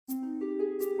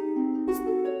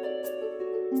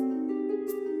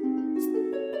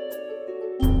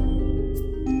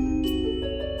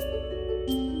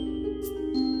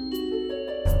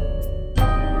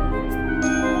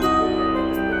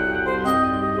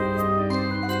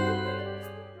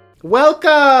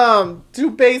Welcome to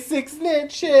Basic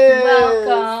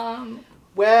Snitches.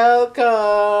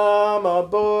 Welcome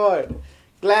aboard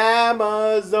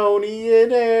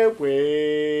Glamazonian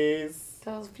Airways.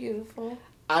 That was beautiful.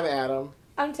 I'm Adam.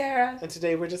 I'm Tara. And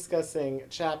today we're discussing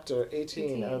Chapter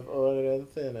 18 of Order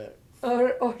of the Phoenix.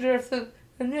 Order of the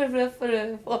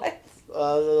what?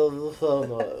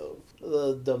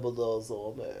 The Dumbledore's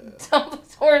Army.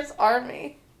 Dumbledore's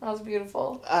Army. That was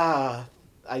beautiful. I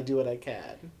do what I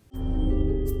can.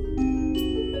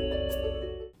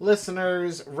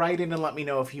 Listeners, write in and let me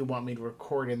know if you want me to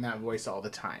record in that voice all the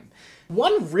time.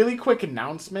 One really quick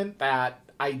announcement that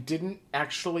I didn't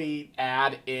actually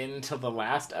add into the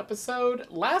last episode.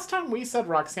 Last time we said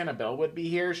Roxana Bell would be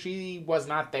here, she was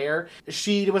not there.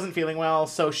 She wasn't feeling well,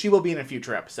 so she will be in a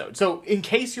future episode. So in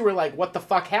case you were like, what the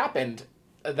fuck happened?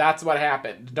 That's what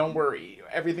happened. Don't worry.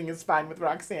 Everything is fine with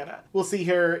Roxana. We'll see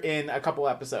her in a couple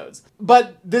episodes.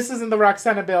 But this isn't the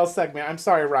Roxana Bell segment. I'm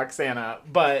sorry, Roxana,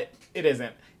 but it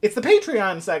isn't. It's the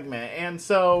Patreon segment. And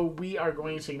so we are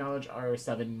going to acknowledge our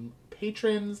 7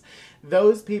 patrons.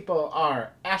 Those people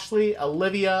are Ashley,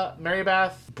 Olivia,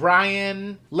 Marybeth,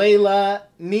 Brian, Layla,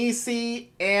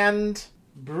 Nisi, and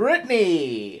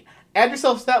Brittany. Add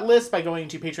yourself to that list by going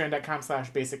to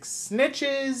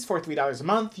patreon.com/basicsnitches. For $3 a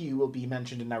month, you will be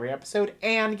mentioned in every episode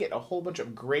and get a whole bunch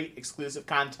of great exclusive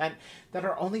content that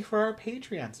are only for our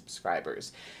Patreon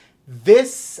subscribers.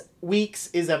 This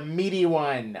week's is a meaty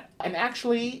one. And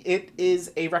actually, it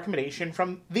is a recommendation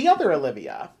from the other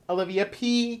Olivia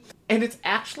P. And it's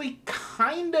actually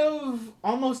kind of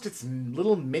almost its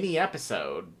little mini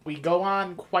episode. We go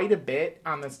on quite a bit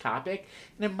on this topic,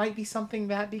 and it might be something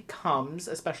that becomes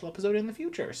a special episode in the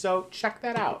future. So check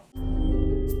that out. Who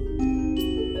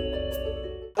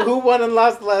won and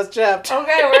lost the last chapter?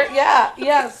 Okay,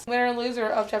 yes. Winner and loser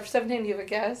of chapter 17, do you have a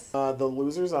guess? The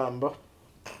loser's Umb.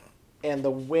 And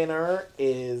the winner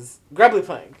is Grubbly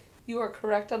Plank. You are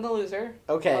correct on the loser.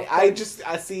 Okay, I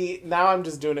see, now I'm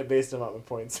just doing it based on what my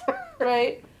points are.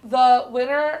 Right. The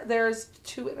winner, there's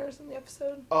 2 winners in the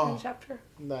episode, in the chapter.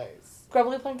 Nice.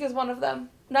 Grubbly Plank is one of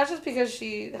them. Not just because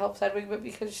she helps Hedwig, but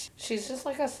because she's just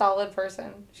like a solid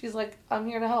person. She's like, I'm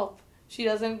here to help. She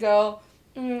doesn't go,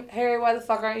 Harry, why the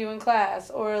fuck aren't you in class?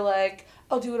 Or like,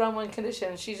 I'll do it on one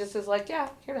condition. She just is like, yeah,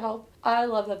 here to help. I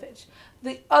love that bitch.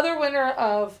 The other winner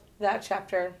of that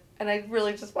chapter, and I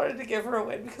really just wanted to give her a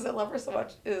win because I love her so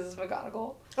much, is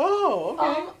McGonagall. Oh,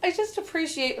 okay. I just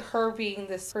appreciate her being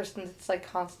this person that's like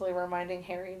constantly reminding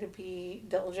Harry to be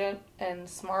diligent and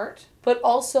smart, but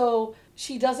also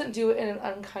she doesn't do it in an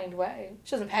unkind way.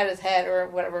 She doesn't pat his head or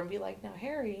whatever and be like, now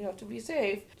Harry, you have to be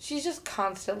safe. She's just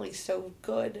constantly so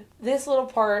good. This little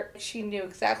part, she knew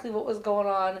exactly what was going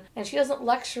on, and she doesn't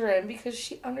lecture him because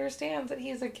she understands that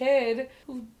he's a kid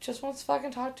who just wants to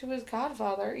fucking talk to his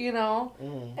godfather, you know?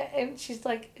 Mm. And she's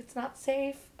like, it's not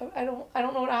safe. I don't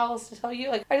know what else to tell you.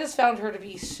 Like, I just found her to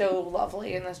be so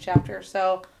lovely in this chapter.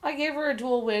 So I gave her a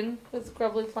dual win with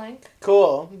Grubbly Plank.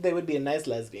 Cool. They would be a nice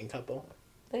lesbian couple.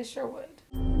 They sure would.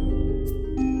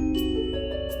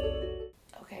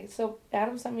 Okay, so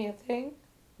Adam sent me a thing.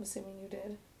 I'm assuming you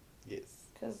did. Yes.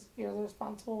 Because you're the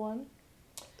responsible one.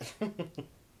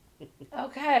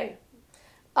 Okay.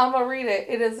 I'm going to read it.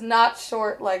 It is not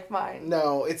short like mine.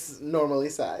 No, it's normally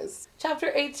sized.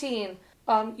 Chapter 18.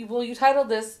 You titled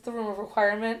this The Room of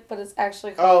Requirement, but it's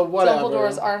actually called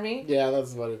Dumbledore's Army. Yeah,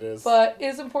 that's what it is. But it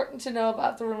is important to know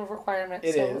about the Room of Requirement,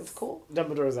 it's cool.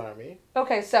 Dumbledore's Army.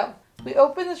 Okay, so we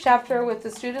open this chapter with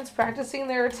the students practicing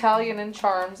their Italian and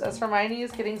charms as Hermione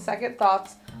is getting second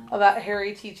thoughts about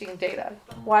Harry teaching Data.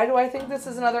 Why do I think this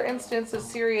is another instance of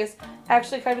Sirius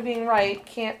actually kind of being right?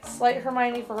 Can't slight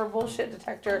Hermione for her bullshit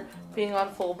detector being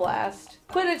on full blast.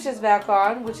 Quidditch is back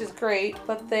on, which is great,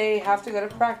 but they have to go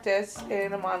to practice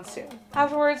in a monsoon.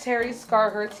 Afterwards, Harry's scar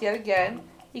hurts yet again.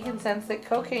 He can sense that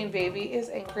Cocaine Baby is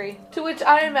angry, to which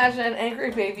I imagine an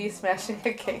angry baby smashing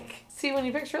a cake. See, when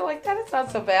you picture it like that, it's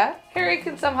not so bad. Harry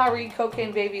can somehow read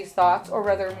Cocaine Baby's thoughts, or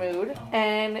rather mood,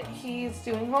 and he's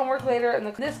doing homework later, and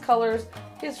this colors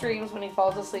his dreams when he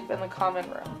falls asleep in the common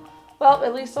room. Well,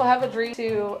 at least he'll have a dream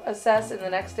to assess in the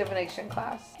next divination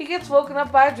class. He gets woken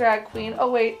up by a drag queen. Oh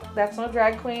wait, that's no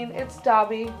drag queen, it's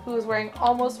Dobby, who is wearing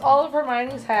almost all of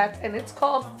Hermione's hats, and it's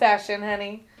called Fashion,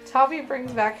 honey. Dobby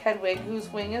brings back Hedwig, whose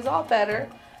wing is all better,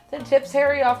 then tips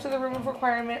Harry off to the Room of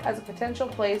Requirement as a potential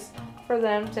place for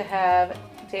them to have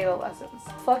Data lessons.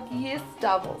 Fuck yes,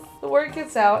 doubles. The word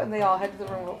gets out and they all head to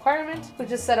the Room of Requirement,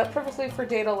 which is set up perfectly for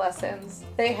Data lessons.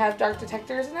 They have dark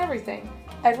detectors and everything.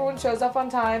 Everyone shows up on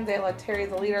time. They elect Harry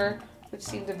the leader, which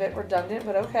seemed a bit redundant,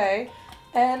 but okay.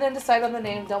 and then decide on the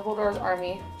name Dumbledore's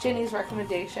Army, Ginny's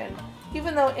recommendation,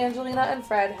 even though Angelina and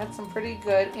Fred had some pretty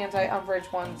good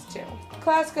anti-Umbridge ones too.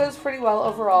 Class goes pretty well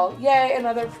overall. Yay,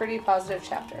 another pretty positive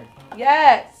chapter.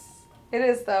 Yes! It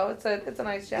is, though. It's a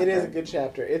nice chapter. It is a good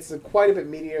chapter. It's quite a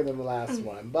bit meatier than the last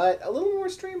one, but a little more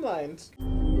streamlined.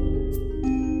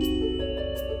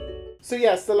 So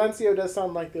yes, Silencio does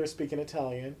sound like they're speaking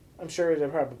Italian. I'm sure it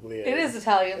probably is. It is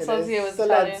Italian. Silencio is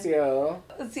Italian. Silencio.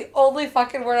 It's the only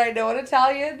fucking word I know in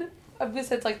Italian.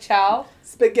 Obviously, it's like ciao.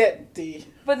 Spaghetti.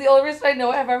 But the only reason I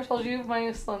know it, have I ever told you my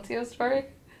Silencio story?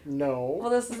 No. Well,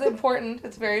 this is important.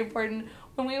 It's very important.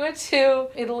 When we went to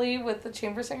Italy with the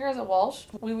chamber singers at Walsh,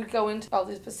 we would go into all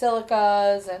these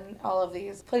basilicas and all of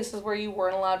these places where you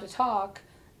weren't allowed to talk.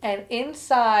 And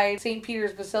inside St.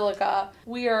 Peter's Basilica,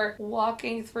 we are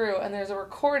walking through and there's a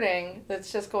recording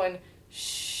that's just going,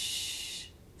 shh,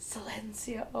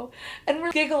 silencio. And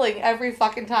we're giggling every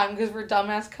fucking time because we're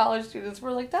dumbass college students.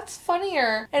 We're like, that's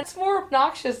funnier. And it's more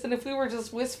obnoxious than if we were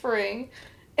just whispering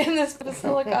in this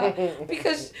basilica,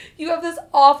 because you have this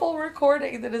awful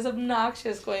recording that is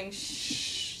obnoxious going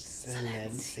shh,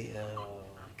 silencio.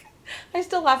 I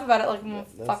still laugh about it like I'm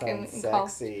fucking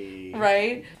sexy.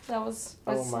 Right? That was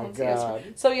oh my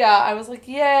god. So yeah, I was like,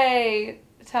 yay,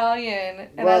 Italian,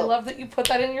 and I love that you put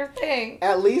that in your thing.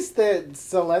 At least the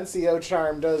Silencio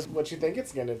charm does what you think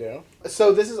it's gonna do.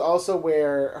 So this is also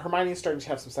where Hermione's starting to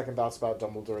have some second thoughts about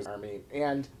Dumbledore's army,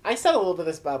 and I said a little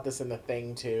bit about this in the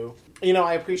thing too. You know,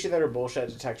 I appreciate that her bullshit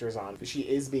detector is on, but she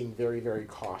is being very, very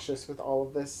cautious with all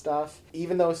of this stuff.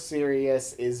 Even though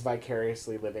Sirius is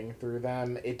vicariously living through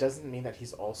them, it doesn't mean that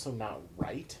he's also not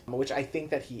right, which I think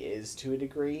that he is to a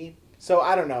degree. So,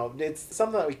 I don't know, it's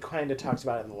something that we kind of talked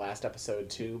about in the last episode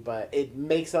too, but it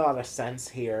makes a lot of sense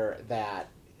here that,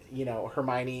 you know,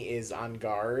 Hermione is on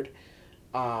guard,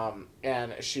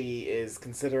 and she is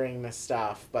considering this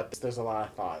stuff, but there's a lot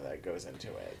of thought that goes into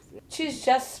it. She's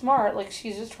just smart, like,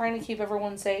 she's just trying to keep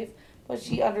everyone safe, but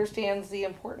she understands the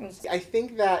importance. I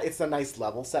think that it's a nice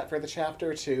level set for the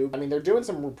chapter, too. I mean, they're doing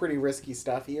some pretty risky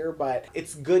stuff here, but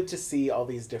it's good to see all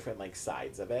these different, like,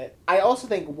 sides of it. I also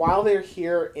think while they're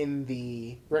here in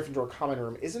the Gryffindor common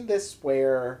room, isn't this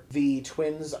where the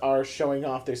twins are showing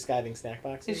off their skiving snack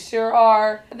boxes? They sure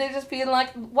are. And they just being like,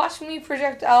 watch me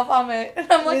projectile vomit.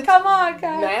 And I'm like, it's come on,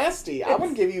 guys. Nasty. I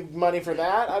wouldn't give you money for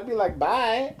that. I'd be like,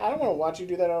 bye. I don't want to watch you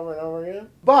do that over and over again.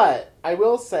 But I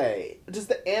will say, does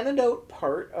the antidote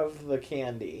part of the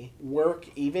candy work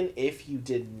even if you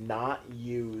did not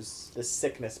use the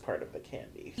sickness part of the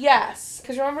candy? Yes.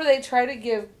 Because remember they try to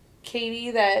give Katie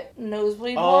that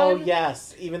nosebleed one? Oh,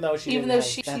 yes. Even though she didn't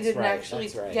actually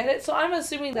get it. So I'm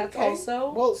assuming that's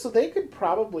also... Well, so they could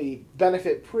probably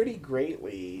benefit pretty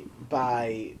greatly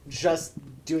by just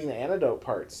doing the antidote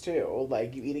parts, too.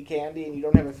 Like, you eat a candy and you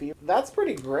don't have a fever. That's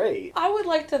pretty great. I would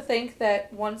like to think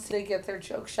that once they get their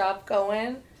joke shop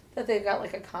going, that they've got,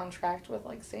 like, a contract with,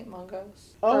 like, St.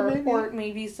 Mungo's. Or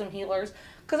maybe some healers.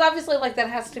 Because obviously, like,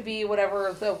 that has to be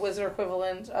whatever the wizard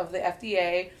equivalent of the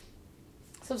FDA...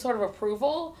 some sort of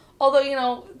approval. Although, you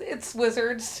know, it's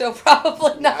wizards, so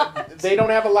probably not. They don't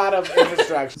have a lot of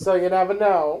infrastructure, so you never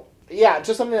know. Yeah,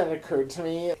 just something that occurred to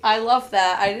me. I love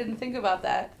that. I didn't think about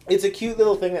that. It's a cute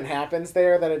little thing that happens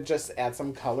there that it just adds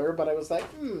some color, but I was like,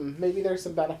 maybe there's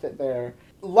some benefit there.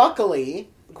 Luckily,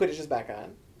 Quidditch is back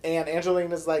on. And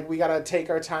Angelina's like, we gotta take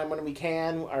our time when we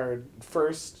can. Our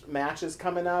first match is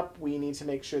coming up. We need to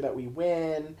make sure that we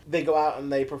win. They go out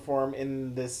and they perform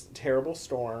in this terrible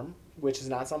storm, which is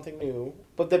not something new.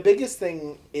 But the biggest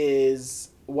thing is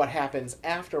what happens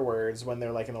afterwards when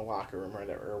they're like in the locker room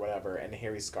or whatever, and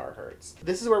Harry's scar hurts.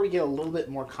 This is where we get a little bit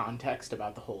more context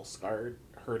about the whole scar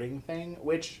hurting thing,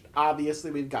 which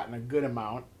obviously we've gotten a good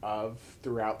amount of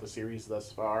throughout the series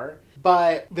thus far.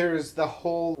 But there's the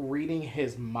whole reading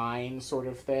his mind sort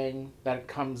of thing that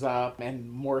comes up,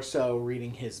 and more so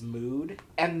reading his mood.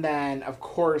 And then, of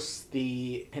course,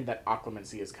 the hint that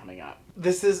occlumency is coming up.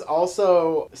 This is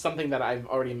also something that I've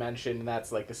already mentioned,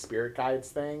 that's like the spirit guides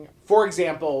thing. For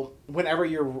example, whenever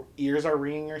your ears are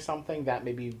ringing or something, that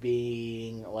may be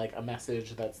being like a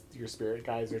message that your spirit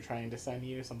guides are trying to send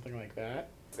you, something like that.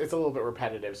 It's a little bit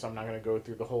repetitive, so I'm not going to go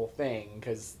through the whole thing,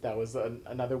 because that was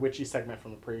another witchy segment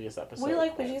from the previous episode. We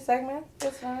like witchy segments.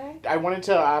 That's fine. I wanted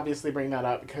to obviously bring that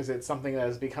up because it's something that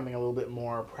is becoming a little bit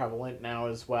more prevalent now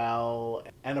as well.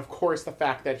 And of course, the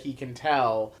fact that he can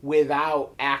tell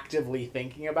without actively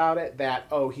thinking about it that,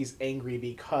 oh, he's angry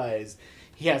because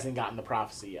he hasn't gotten the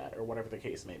prophecy yet, or whatever the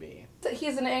case may be.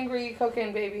 He's an angry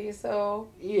cocaine baby, so...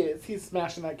 He is. He's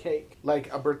smashing that cake.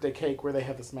 Like a birthday cake where they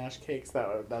have the smashed cakes.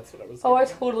 That's what I was thinking. Oh, I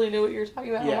totally knew what you were talking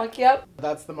about. Yeah. I'm like, yep.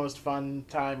 That's the most fun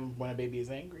time when a baby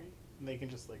is angry. And they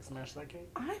can just, like, smash that cake.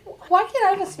 Why can't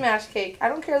I have a smash cake? I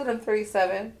don't care that I'm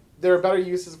 37. There are better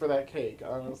uses for that cake,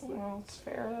 honestly. Well, that's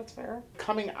fair. That's fair.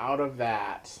 Coming out of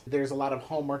that, there's a lot of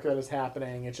homework that is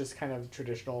happening. It's just kind of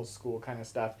traditional school kind of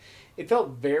stuff. It felt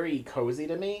very cozy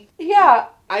to me. Yeah.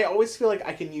 I always feel like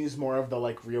I can use more of the,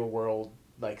 like, real world,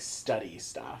 like, study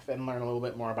stuff and learn a little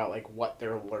bit more about, like, what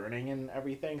they're learning and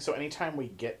everything. So anytime we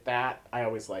get that, I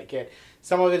always like it.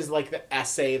 Some of it is, like, the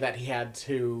essay that he had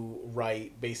to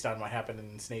write based on what happened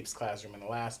in Snape's classroom in the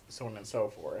last, so on and so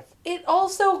forth. It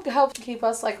also helps keep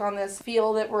us, like, on this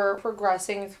feel that we're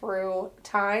progressing through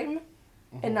time.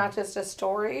 And not just a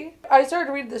story. I started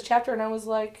to read this chapter and I was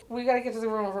like, we gotta get to the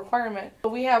Room of Requirement.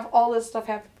 But we have all this stuff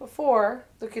happen before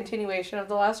the continuation of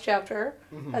the last chapter.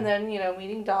 And then, you know,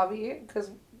 meeting Dobby,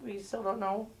 because we still don't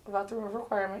know about the Room of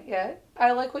Requirement yet.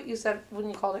 I like what you said when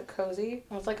you called it cozy.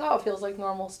 I was like, oh, it feels like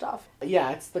normal stuff.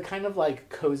 Yeah, it's the kind of, like,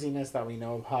 coziness that we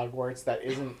know of Hogwarts that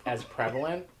isn't as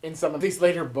prevalent in some of these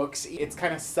later books. It's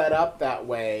kind of set up that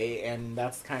way, and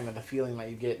that's kind of the feeling that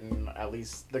you get in at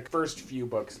least the first few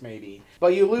books, maybe.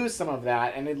 But you lose some of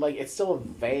that, and it's still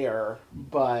there,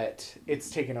 but it's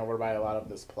taken over by a lot of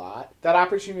this plot. That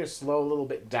opportunity to slow a little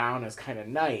bit down is kind of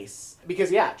nice.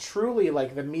 Because, yeah, truly,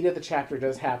 like, the meat of the chapter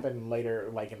does happen later,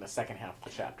 like, in the second half of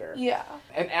the chapter. Yeah.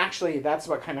 And actually, that's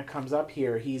what kind of comes up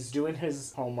here. He's doing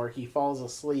his homework. He falls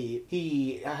asleep.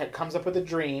 He comes up with a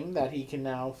dream that he can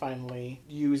now finally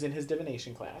use in his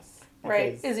divination class.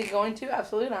 Right. Is he going to?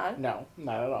 Absolutely not. No,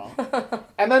 not at all.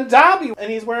 And then Dobby, and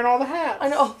he's wearing all the hats. I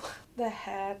know. The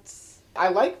hats. I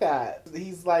like that.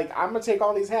 He's like, I'm going to take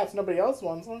all these hats. Nobody else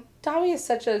wants them. Dobby is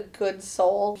such a good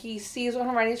soul. He sees what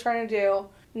Hermione's trying to do.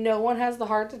 No one has the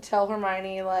heart to tell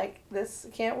Hermione, like, this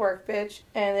can't work, bitch.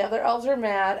 And the other elves are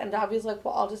mad, and Dobby's like,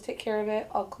 well, I'll just take care of it.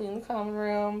 I'll clean the common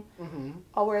room.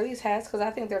 I'll wear these hats because I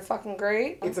think they're fucking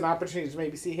great. It's an opportunity to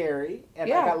maybe see Harry,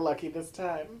 and I got lucky this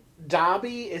time.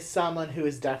 Dobby is someone who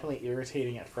is definitely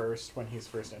irritating at first when he's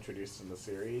first introduced in the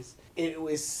series. It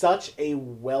was such a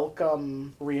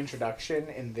welcome reintroduction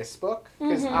in this book,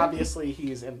 because obviously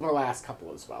he's in the last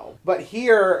couple as well. But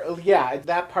here, yeah,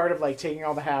 that part of, like, taking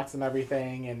all the hats and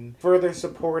everything, and further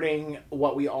supporting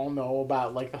what we all know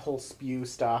about, like, the whole spew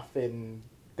stuff, and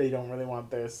they don't really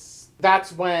want this.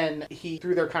 That's when he,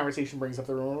 through their conversation, brings up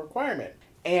the Room of Requirement.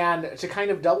 And to kind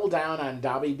of double down on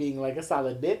Dobby being like a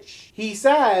solid bitch, he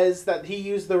says that he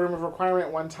used the Room of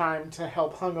Requirement one time to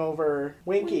help hungover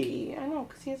Winky. I know,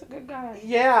 because he's a good guy.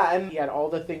 Yeah, and he had all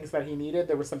the things that he needed.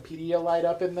 There was some Pedialyte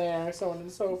up in there, so on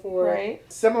and so forth. Right.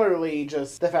 Similarly,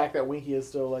 just the fact that Winky is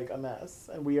still, like, a mess,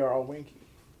 and we are all Winky.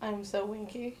 I'm so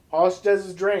Winky. All she does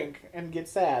is drink and get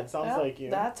sad. Sounds like you.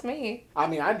 That's me. I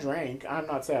mean, I drink. I'm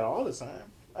not sad all the time.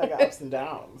 I got ups and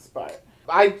downs, but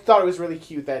I thought it was really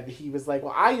cute that he was like,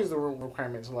 well, I use the Room of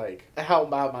Requirement to, like,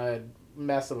 help out my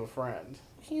mess of a friend.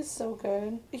 He's so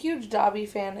good. A huge Dobby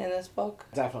fan in this book.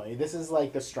 Definitely. This is,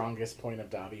 like, the strongest point of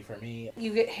Dobby for me.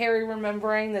 You get Harry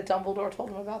remembering that Dumbledore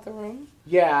told him about the room.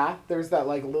 Yeah, there's that,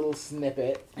 like, little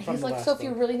snippet. He's like, so if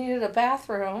you really needed a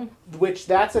bathroom. Which,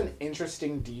 that's an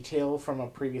interesting detail from a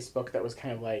previous book that was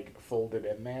kind of, like, folded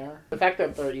in there. The fact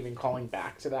that they're even calling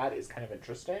back to that is kind of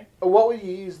interesting. What would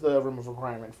you use the Room of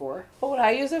Requirement for? What would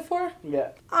I use it for? Yeah.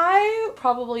 I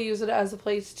probably use it as a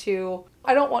place to...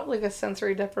 I don't want, like, a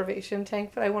sensory deprivation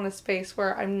tank, but I want a space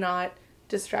where I'm not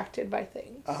distracted by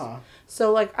things.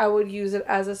 So, like, I would use it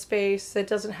as a space that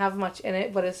doesn't have much in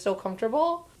it, but is still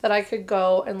comfortable, that I could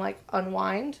go and, like,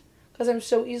 unwind, because I'm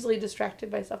so easily distracted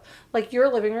by stuff. Like, your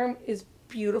living room is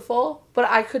beautiful, but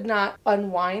I could not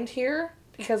unwind here,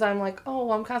 because I'm like, oh,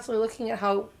 I'm constantly looking at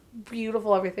how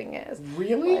beautiful everything is.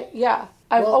 Really? Like, yeah.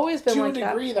 I've always been like that. To a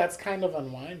degree, that's kind of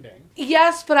unwinding.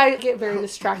 Yes, but I get very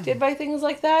distracted by things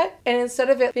like that. And instead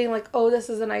of it being like, oh, this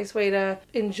is a nice way to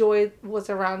enjoy what's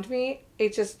around me,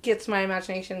 it just gets my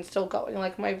imagination still going.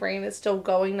 Like, my brain is still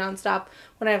going nonstop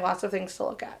when I have lots of things to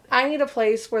look at. I need a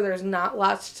place where there's not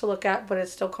lots to look at, but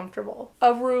it's still comfortable.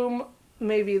 A room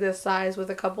maybe this size with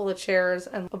a couple of chairs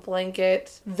and a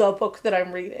blanket. The book that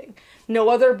I'm reading. No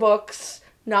other books.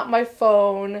 Not my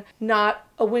phone, not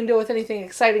a window with anything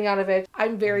exciting out of it.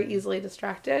 I'm very easily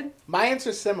distracted. My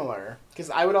answer's similar, because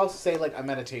I would also say, like, a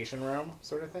meditation room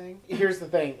sort of thing. Here's the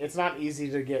thing. It's not easy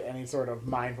to get any sort of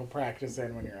mindful practice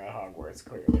in when you're at Hogwarts,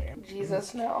 clearly.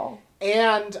 Jesus, no.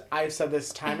 And I've said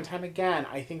this time and time again,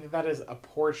 I think that is a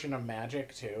portion of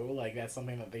magic, too. Like, that's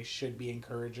something that they should be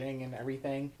encouraging and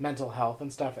everything. Mental health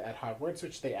and stuff at Hogwarts,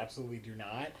 which they absolutely do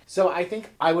not. So I think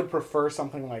I would prefer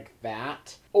something like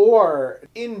that. Or,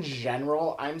 in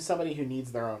general, I'm somebody who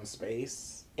needs their own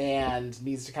space. and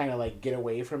needs to kind of like get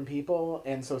away from people.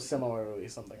 And so similarly,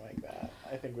 something like that,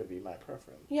 I think would be my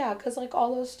preference. Yeah, because like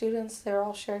all those students, they're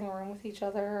all sharing a room with each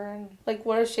other. And like,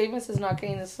 what if Seamus is not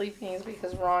getting the sleep needs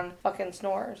because Ron fucking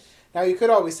snores? Now, you could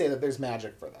always say that there's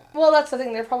magic for that. Well, that's the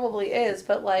thing. There probably is,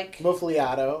 but like...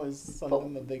 Mofliato is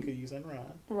something that they could use on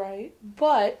Ron. Right.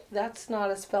 But that's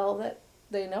not a spell that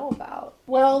they know about.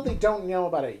 Well, they don't know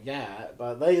about it yet,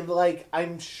 but they, like,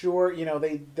 I'm sure,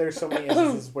 there's so many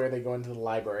instances where they go into the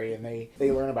library and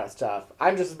they learn about stuff.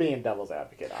 I'm just being devil's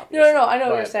advocate, obviously. No, I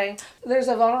know what you're saying. There's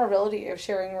a vulnerability of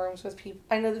sharing rooms with people.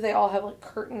 I know that they all have, like,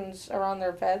 curtains around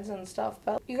their beds and stuff,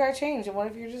 but you gotta change. And what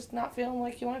if you're just not feeling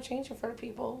like you want to change in front of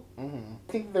people? Mm-hmm.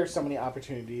 I think there's so many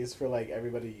opportunities for, like,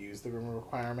 everybody to use the room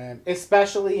requirement,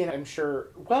 especially, and I'm sure,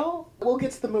 well, we'll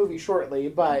get to the movie shortly,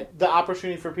 but the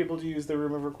opportunity for people to use the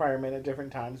room of requirement at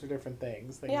different times for different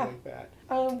things like that.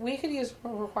 We could use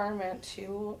room requirement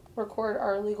to record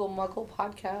our Legal Muggle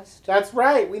podcast. That's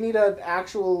right. We need an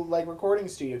actual like recording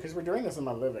studio because we're doing this in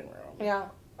my living room. Yeah.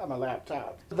 On my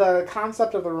laptop. The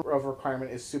concept of the room of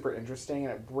requirement is super interesting,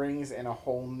 and it brings in a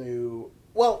whole new,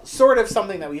 well, sort of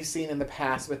something that we've seen in the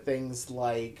past with things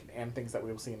like, and things that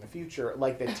we will see in the future,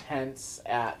 like the tents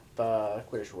at the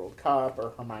Quidditch World Cup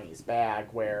or Hermione's bag,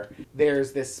 where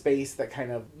there's this space that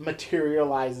kind of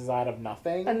materializes out of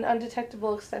nothing. An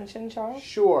undetectable extension, Charles?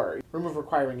 Sure. Room of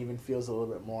requirement even feels a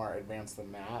little bit more advanced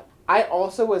than that. I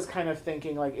also was kind of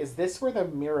thinking, like, is this where the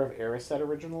Mirror of Erised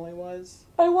originally was?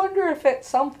 I wonder if at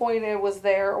some point it was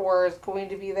there or is going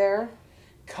to be there.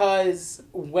 Because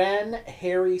when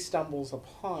Harry stumbles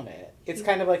upon it, it's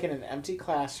kind of like in an empty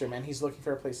classroom and he's looking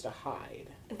for a place to hide.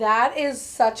 That is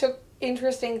such an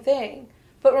interesting thing.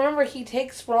 But remember, he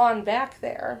takes Ron back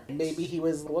there. Maybe he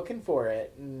was looking for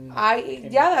it.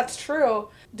 Yeah, that's true.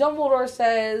 Dumbledore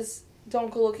says,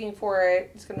 don't go looking for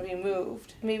it. It's going to be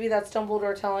moved. Maybe that's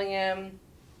Dumbledore telling him...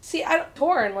 See, I'm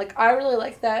torn. Like, I really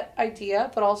like that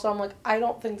idea, but also I'm like, I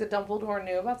don't think that Dumbledore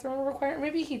knew about the room requirement.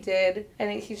 Maybe he did,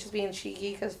 and he's just being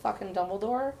cheeky because fucking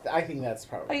Dumbledore. I think that's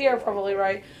probably You're probably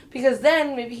right. Because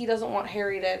then maybe he doesn't want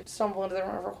Harry to stumble into the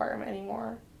room requirement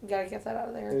anymore. You gotta get that out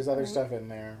of there. There's other stuff in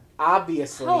there.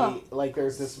 Obviously, like,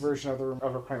 there's this version of the room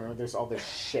of requirement where there's all this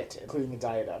shit, including the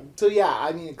diadem. So yeah,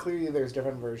 I mean, clearly there's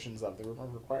different versions of the room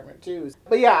of requirement too.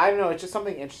 But yeah, I don't know, it's just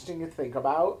something interesting to think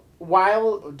about.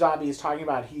 While Dobby is talking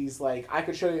about it, he's like, I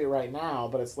could show you it right now,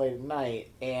 but it's late at night.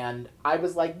 And I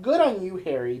was like, good on you,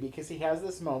 Harry, because he has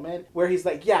this moment where he's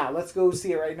like, yeah, let's go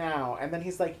see it right now. And then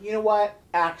he's like, you know what?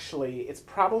 Actually, it's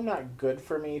probably not good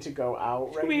for me to go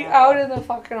out right now. Be out in the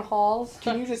fucking halls.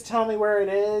 Can you just tell me where it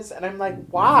is? And I'm like,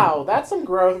 wow, that's some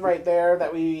growth right there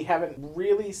that we haven't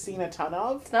really seen a ton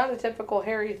of. It's not a typical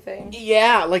Harry thing.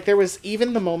 Yeah, like there was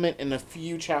even the moment in a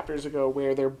few chapters ago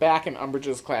where they're back in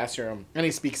Umbridge's classroom and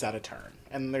he speaks out of turn.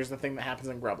 And there's the thing that happens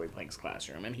in Grubbly Plank's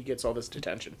classroom and he gets all this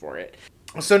detention for it.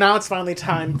 So now it's finally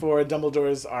time for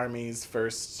Dumbledore's Army's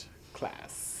first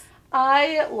class.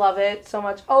 I love it so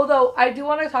much. Although, I do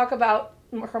want to talk about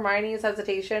Hermione's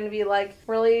hesitation to be like,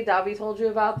 really? Dobby told you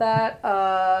about that?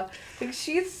 Like,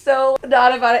 she's so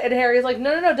not about it. And Harry's like,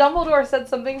 no, Dumbledore said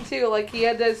something too. Like, he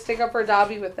had to stick up for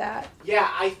Dobby with that.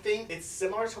 Yeah, I think it's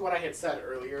similar to what I had said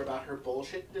earlier about her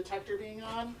bullshit detector being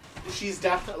on. She's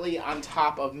definitely on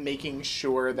top of making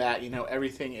sure that,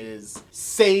 everything is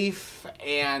safe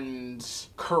and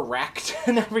correct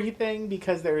and everything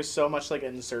because there is so much, like,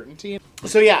 uncertainty.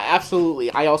 So yeah,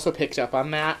 absolutely. I also picked up on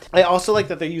that. I also like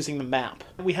that they're using the map.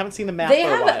 We haven't seen the map for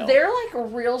a while. They're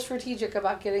like real strategic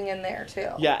about getting in there too.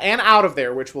 Yeah, and out of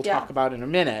there, which we'll talk about in a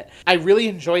minute. I really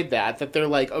enjoyed that they're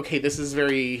like, okay, this is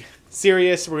very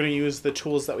serious. We're going to use the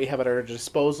tools that we have at our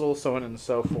disposal, so on and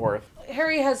so forth.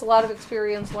 Harry has a lot of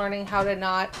experience learning how to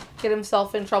not get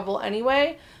himself in trouble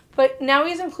anyway. But now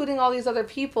he's including all these other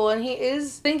people, and he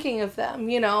is thinking of them,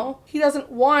 He doesn't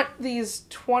want these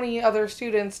 20 other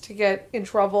students to get in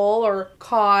trouble or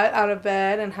caught out of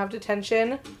bed and have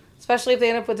detention. Especially if they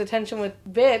end up with detention with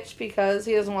Bitch, because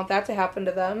he doesn't want that to happen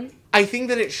to them. I think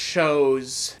that it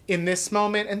shows in this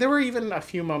moment, and there were even a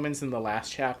few moments in the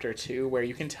last chapter too, where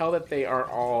you can tell that they are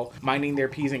all minding their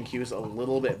P's and Q's a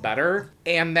little bit better.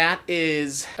 And that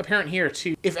is apparent here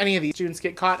too. If any of these students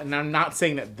get caught, and I'm not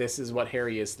saying that this is what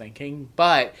Harry is thinking,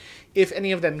 but if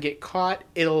any of them get caught,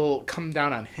 it'll come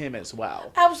down on him as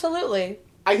well. Absolutely.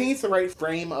 I think it's the right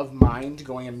frame of mind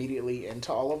going immediately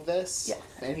into all of this. Yes.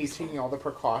 And he's taking all the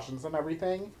precautions and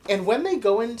everything. And when they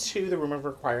go into the room of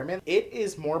requirement, it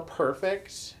is more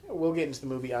perfect. We'll get into the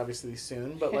movie obviously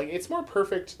soon, but like it's more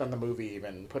perfect than the movie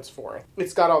even puts forth.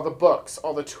 It's got all the books,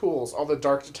 all the tools, all the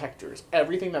dark detectors,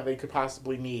 everything that they could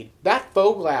possibly need. That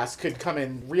faux glass could come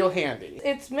in real handy.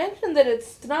 It's mentioned that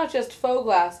it's not just faux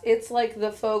glass. It's like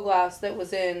the faux glass that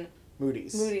was in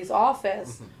Moody's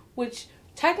office, which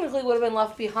technically would have been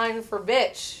left behind for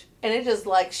bitch. And it just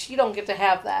like, she don't get to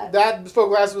have that. That faux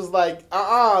glass was like,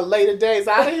 later days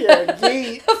out of here.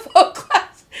 Yeet.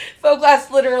 Faux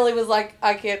glass literally was like,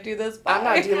 I can't do this. Bye. I'm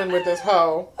not dealing with this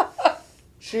hoe.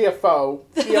 She a foe.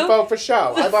 She a foe for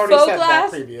show. I've already said that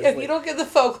previously. If you don't get the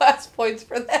faux glass points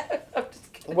for that, I'm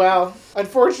just kidding. Well,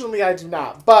 unfortunately I do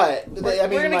not. But, we're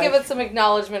going to give it some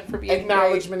acknowledgement for being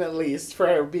acknowledgement at least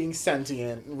for being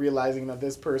sentient and realizing that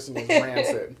this person is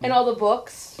rancid. And all the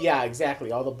books. Yeah,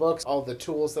 exactly. All the books, all the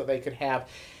tools that they could have.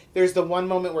 There's the one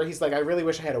moment where he's like, I really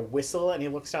wish I had a whistle, and he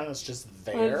looks down and it's just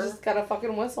there. It's just got a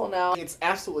fucking whistle now. It's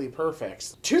absolutely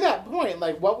perfect. To that point,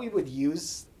 like, what we would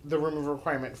use the room of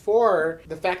requirement for,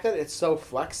 the fact that it's so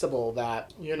flexible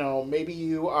that, you know, maybe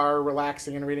you are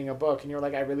relaxing and reading a book, and you're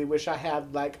like, I really wish I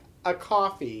had, like, a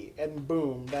coffee, and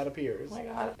boom, that appears. Oh my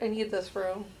god, I need this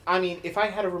room. I mean, if I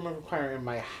had a room of requirement in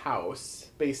my house,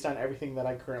 based on everything that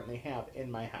I currently have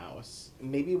in my house,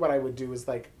 maybe what I would do is,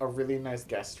 like, a really nice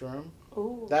guest room.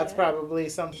 Ooh, That's probably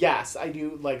some. Yes, I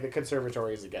do. Like, the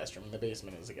conservatory is a guest room. The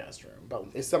basement is a guest room. But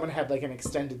if someone had, like, an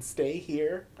extended stay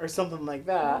here or something like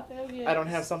that, yes. I don't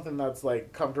have something that's,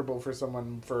 like, comfortable for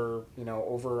someone for, you know,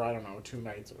 over, I don't know, 2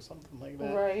 nights or something like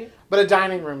that. Right. But a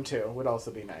dining room, too, would also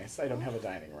be nice. I don't have a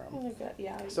dining room. Oh my god,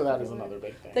 yeah. So that is another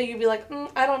big thing. Then you'd be like,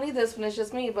 I don't need this when it's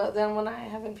just me, but then when I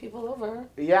having people over,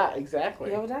 Yeah, exactly.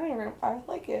 you have a dining room. I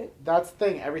like it. That's the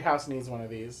thing. Every house needs one of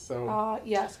these, so.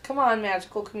 Yes. Come on,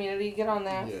 magical community. Get on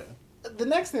that. Yeah. The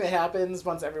next thing that happens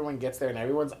once everyone gets there and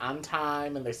everyone's on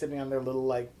time and they're sitting on their little,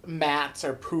 like, mats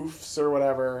or poofs or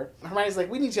whatever, Hermione's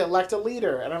like, we need to elect a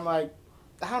leader. And I'm like,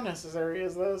 how necessary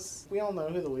is this? We all know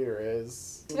who the leader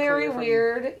is. It's very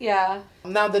weird, yeah.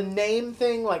 Now, the name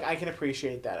thing, like, I can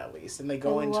appreciate that at least. And they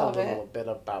go into a love little bit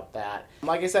about that.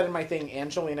 Like I said in my thing,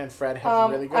 Angelina and Fred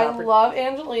have really good I love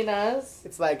Angelina's.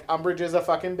 It's like, Umbridge is a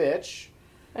fucking bitch.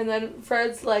 And then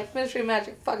Fred's like, Ministry of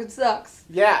Magic fucking sucks.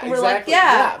 Yeah, and exactly. We're like,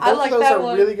 yeah, both I like of those that are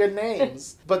one. really good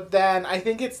names. But then I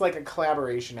think it's like a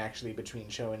collaboration actually between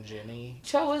Cho and Ginny.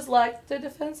 Cho is like the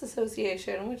Defense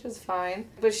Association, which is fine.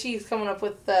 But she's coming up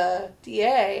with the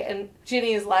DA, and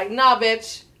Ginny is like, nah,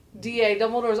 bitch, DA,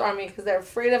 Dumbledore's army, because they're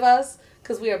afraid of us,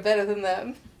 because we are better than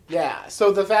them. Yeah,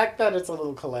 so the fact that it's a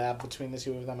little collab between the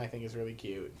two of them I think is really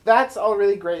cute. That's all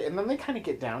really great, and then they kind of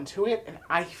get down to it, and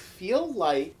I feel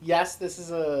like, yes, this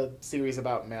is a series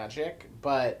about magic,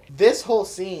 but this whole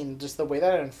scene, just the way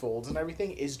that it unfolds and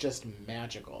everything, is just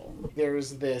magical.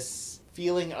 There's this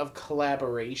feeling of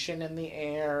collaboration in the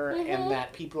air, and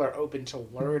that people are open to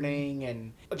learning,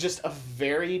 and just a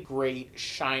very great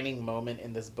shining moment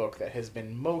in this book that has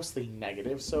been mostly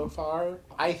negative so far.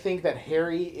 I think that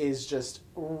Harry is just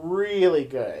really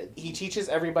good. He teaches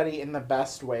everybody in the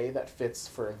best way that fits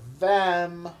for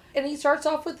them. And he starts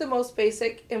off with the most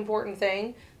basic, important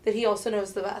thing that he also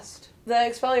knows the best. The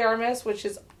Expelliarmus, which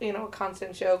is, you know, a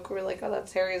constant joke. We're like, oh,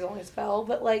 that's Harry's only spell.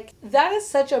 But, like, that is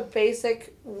such a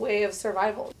basic way of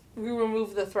survival. We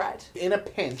remove the threat. In a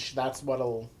pinch, that's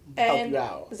what'll help you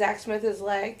out. Zach Smith is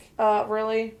like,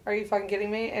 really? Are you fucking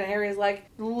kidding me? And Harry's like,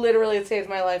 literally, it saved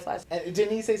my life last. And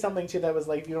didn't he say something, too, that was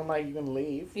like, if you don't like, you can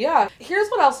leave? Yeah. Here's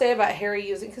what I'll say about Harry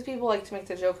using, because people like to make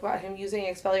the joke about him using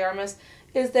Expelliarmus,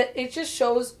 is that it just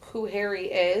shows who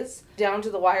Harry is down to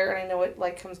the wire, and I know it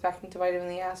like comes back into bite him in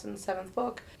the ass in the 7th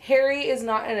book. Harry is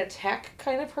not an attack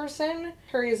kind of person.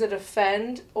 Harry is a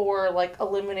defend or like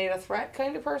eliminate a threat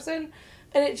kind of person.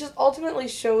 And it just ultimately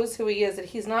shows who he is, that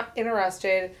he's not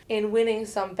interested in winning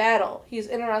some battle. He's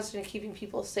interested in keeping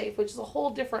people safe, which is a whole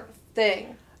different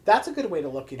thing. That's a good way to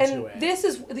look into it. And this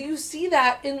is, you see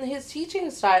that in his teaching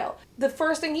style. The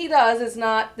first thing he does is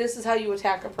not, this is how you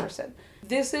attack a person.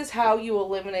 This is how you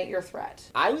eliminate your threat.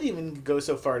 I would even go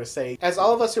so far to say, as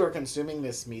all of us who are consuming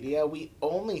this media, we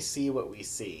only see what we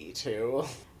see, too.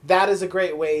 That is a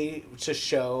great way to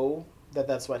show that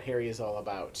that's what Harry is all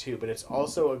about, too. But it's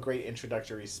also a great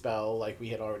introductory spell, like we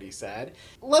had already said.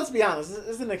 Let's be honest, this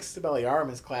isn't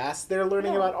Expelliarmus class. They're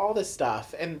learning about all this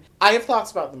stuff. And I have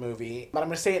thoughts about the movie, but I'm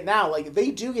going to say it now. Like, they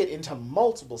do get into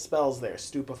multiple spells there.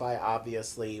 Stupefy,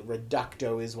 obviously.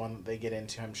 Reducto is one that they get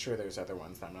into. I'm sure there's other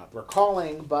ones that I'm not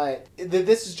recalling. But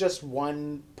this is just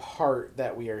one part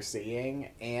that we are seeing,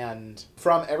 and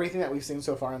from everything that we've seen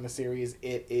so far in the series,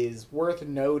 it is worth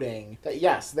noting that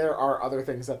yes, there are other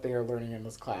things that they are learning in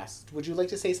this class. Would you like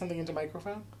to say something into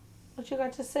microphone? What you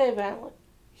got to say, Bentley?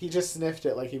 He just sniffed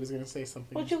it like he was going to say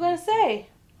something. What you got to say?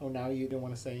 Oh, now you don't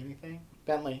want to say anything?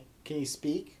 Bentley, can you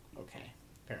speak? Okay,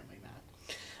 apparently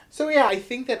not. So yeah, I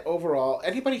think that overall,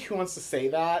 anybody who wants to say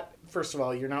that, first of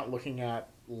all, you're not looking at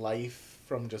life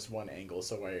from just one angle,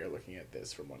 so why you're looking at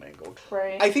this from one angle.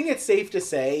 Right. I think it's safe to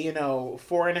say,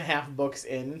 4.5 books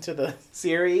into the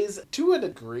series, to a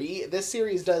degree, this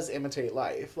series does imitate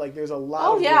life. Like, there's a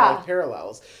lot of real-life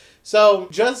parallels. So,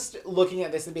 just looking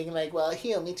at this and being like, well,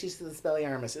 he only teaches the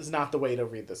Expelliarmus is not the way to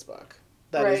read this book.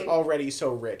 That is already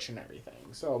so rich and everything.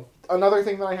 So, another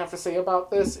thing that I have to say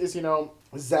about this is,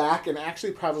 Zach, and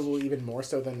actually probably even more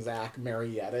so than Zach,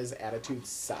 Marietta's attitudes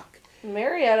suck.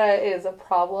 Marietta is a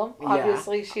problem.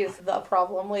 Obviously, she is the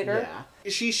problem leader.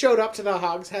 Yeah. She showed up to the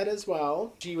Hogshead as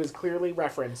well. She was clearly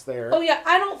referenced there. Oh, yeah.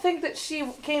 I don't think that she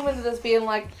came into this being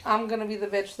like, I'm going to be the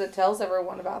bitch that tells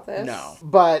everyone about this. No.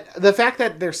 But the fact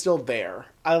that they're still there,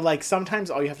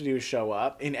 sometimes all you have to do is show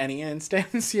up in any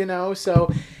instance,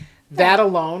 So that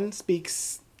alone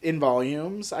speaks in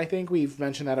volumes. I think we've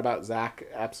mentioned that about Zach,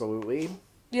 absolutely.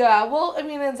 Yeah, well, I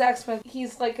mean, in Zach Smith,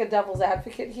 he's like a devil's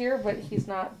advocate here, but he's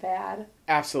not bad.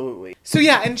 Absolutely. So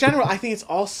yeah, in general, I think it's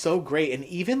all so great. And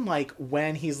even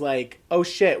when he's like, oh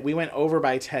shit, we went over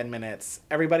by 10 minutes,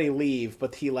 everybody leave,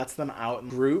 but he lets them out in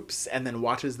groups and then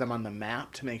watches them on the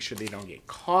map to make sure they don't get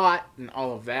caught and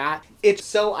all of that. It's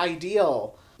so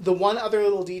ideal. The one other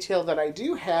little detail that I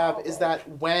do have is that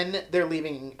when they're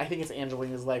leaving, I think it's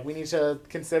Angelina's like, we need to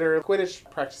consider Quidditch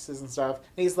practices and stuff.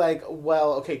 And he's like,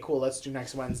 well, okay, cool, let's do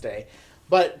next Wednesday.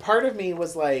 But part of me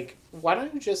was like, why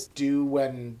don't you just do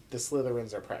when the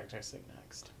Slytherins are practicing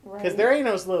next? Because there ain't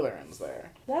no Slytherins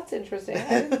there. That's interesting.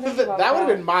 I didn't think about that would have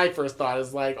been my first thought,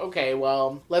 is like, okay,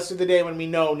 well, let's do the day when we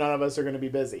know none of us are going to be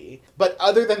busy. But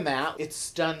other than that,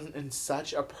 it's done in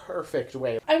such a perfect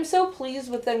way. I'm so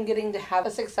pleased with them getting to have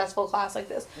a successful class like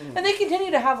this. And they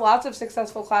continue to have lots of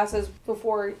successful classes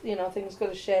before, things go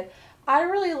to shit. I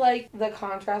really like the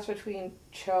contrast between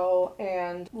Cho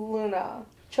and Luna.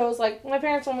 Cho's like, my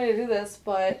parents want me to do this,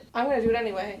 but I'm going to do it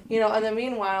anyway. And then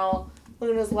meanwhile,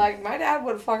 Luna's like, my dad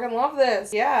would fucking love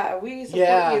this. Yeah, we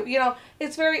support you.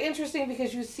 It's very interesting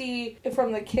because you see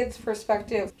from the kid's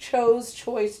perspective, Cho's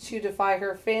choice to defy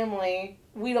her family.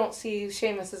 We don't see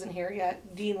Seamus isn't here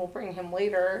yet. Dean will bring him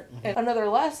later. And another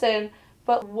lesson,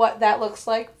 but what that looks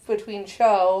like between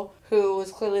Cho, who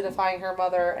is clearly defying her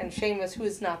mother, and Seamus, who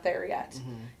is not there yet.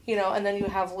 And then you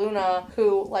have Luna,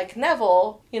 who, like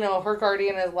Neville, her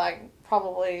guardian is like,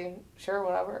 probably, sure,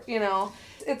 whatever,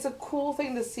 It's a cool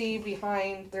thing to see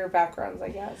behind their backgrounds, I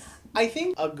guess. I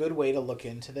think a good way to look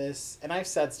into this, and I've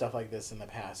said stuff like this in the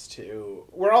past too,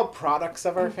 we're all products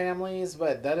of our families,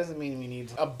 but that doesn't mean we need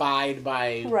to abide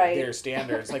by their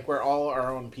standards. Like, we're all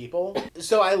our own people.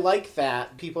 So I like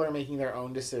that people are making their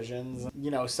own decisions.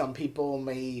 Some people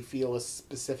may feel a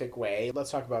specific way.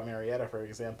 Let's talk about Marietta, for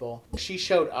example. She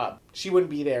showed up. She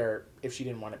wouldn't be there if she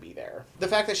didn't want to be there. The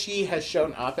fact that she has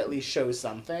shown up at least shows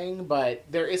something, but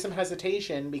there is some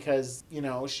hesitation because,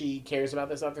 she cares about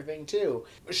this other thing too.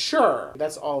 Sure,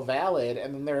 that's all valid,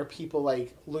 and then there are people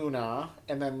like Luna,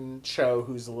 and then Cho,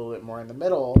 who's a little bit more in the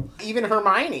middle. Even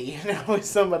Hermione, is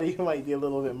somebody who might be a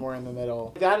little bit more in the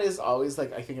middle. That is always,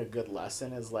 I think a good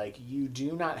lesson is, you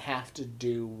do not have to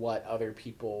do what other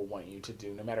people want you to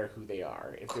do, no matter who they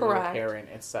are. If you're a parent,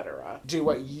 etc. Do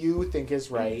what you think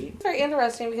is right. It's very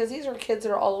interesting because these are kids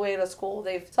that are all the way out of school.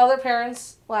 They saw their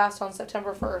parents last on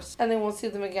September 1st, and they won't see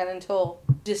them again until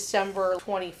December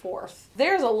 24th.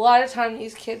 There's a lot of time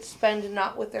these kids spend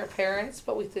not with their parents,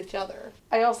 but with each other.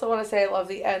 I also want to say I love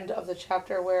the end of the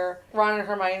chapter where Ron and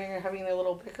Hermione are having their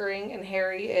little bickering, and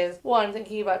Harry is, one,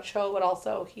 thinking about Cho, but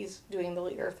also he's doing the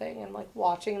leader thing and,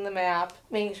 watching the map,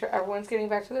 making sure everyone's getting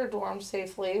back to their dorms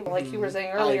safely, like you were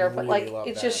saying earlier, but,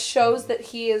 it just shows that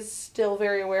he is still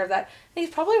very aware of that. And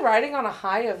he's probably riding on a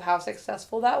high of how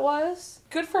successful that was.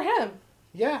 Good for him.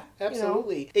 Yeah,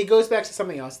 absolutely. It goes back to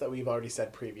something else that we've already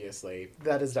said previously.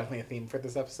 That is definitely a theme for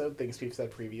this episode, things we've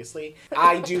said previously.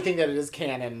 I do think that it is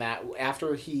canon that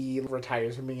after he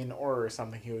retires from being an Auror or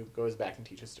something, he goes back and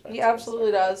teaches defense. He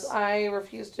absolutely does. I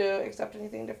refuse to accept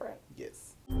anything different.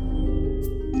 Yes.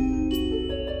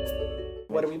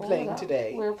 What are we playing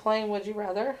today? We're playing Would You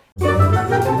Rather.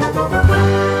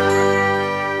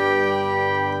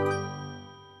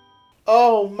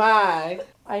 Oh my!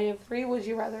 I have 3 Would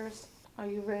You Rathers. Are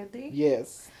you ready?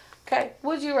 Yes. Okay,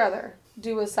 would you rather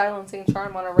do a silencing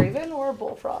charm on a raven or a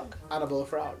bullfrog? On a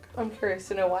bullfrog. I'm curious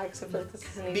to know why, because I feel like this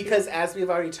is an easy Because as we've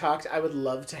already talked, I would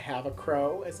love to have a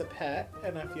crow as a pet,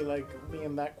 and I feel like me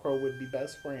and that crow would be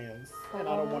best friends. And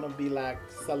I don't want to be like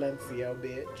Silencio,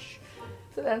 bitch.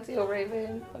 Silencio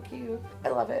raven. How cute. I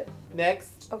love it.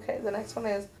 Next. Okay, the next one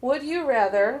is, would you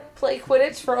rather play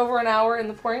Quidditch for over an hour in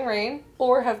the pouring rain,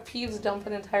 or have Peeves dump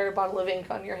an entire bottle of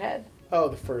ink on your head? Oh,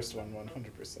 the first one,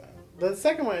 100%. The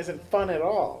second one isn't fun at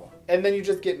all. And then you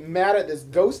just get mad at this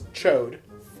ghost chode.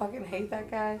 Fucking hate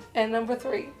that guy. And number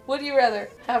 3, would you rather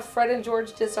have Fred and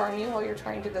George disarm you while you're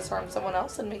trying to disarm someone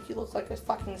else and make you look like a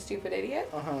fucking stupid idiot?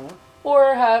 Uh-huh.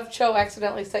 Or have Cho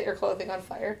accidentally set your clothing on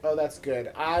fire? Oh, that's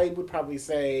good. I would probably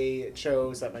say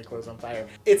Cho set my clothes on fire.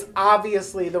 It's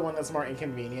obviously the one that's more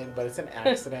inconvenient, but it's an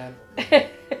accident.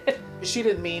 She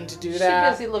didn't mean to do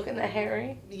that. She busy looking at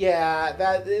Harry. Yeah,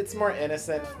 that it's more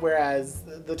innocent, whereas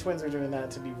the twins were doing that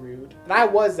to be rude. And I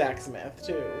was Zach Smith,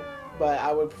 too. But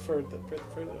I would prefer the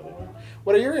other one.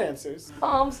 What are your answers?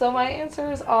 So my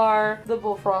answers are the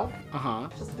bullfrog. Uh-huh.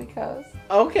 Just because.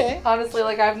 Okay. Honestly,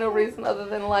 like, I have no reason other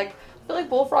than, like, I feel like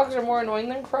bullfrogs are more annoying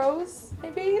than crows,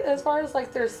 maybe, as far as,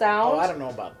 like, their sound. Oh, I don't know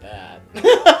about that.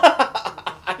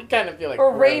 I kind of feel like Or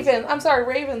crows. ravens. I'm sorry,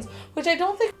 ravens. Which I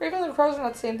don't think ravens and crows are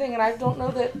not the same thing, and I don't know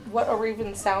that what a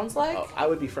raven sounds like. Oh, I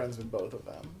would be friends with both of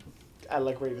them. I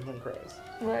like ravens and crows.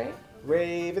 Right?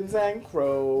 Ravens and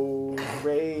crows,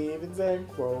 ravens and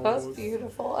crows. That was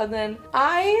beautiful. And then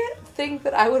I think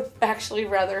that I would actually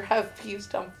rather have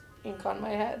Peeves dump ink on my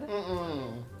head.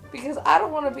 Mm-mm. Because I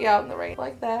don't want to be out in the rain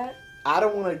like that. I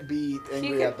don't want to be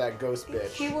angry at that ghost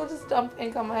bitch. He will just dump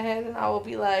ink on my head and I will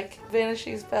be like,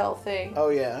 vanishing spell thing. Oh,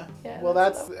 yeah? Yeah. Well,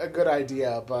 that's a good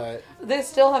idea, but... They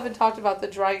still haven't talked about the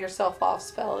dry yourself off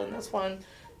spell in this one.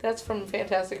 That's from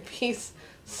Fantastic Beasts.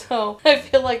 So I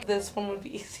feel like this one would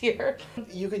be easier.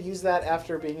 You could use that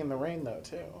after being in the rain, though,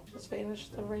 too. Just vanish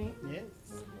the rain. Yes.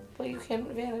 But you can't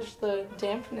vanish the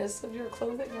dampness of your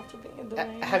clothing after being in the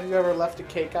rain. Have you ever left a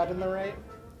cake out in the rain?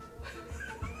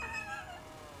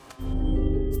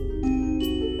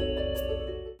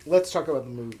 Let's talk about the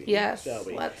movie. Yes, shall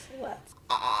we? let's.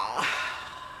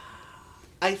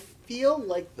 I feel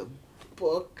like the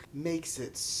book makes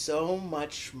it so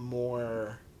much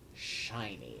more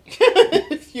shiny,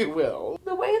 if you will.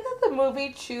 The way that the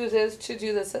movie chooses to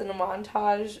do this in a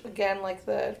montage, again, like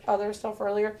the other stuff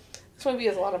earlier, this movie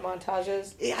has a lot of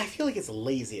montages. I feel like it's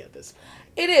lazy at this point.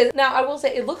 It is. Now, I will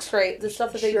say, it looks great. The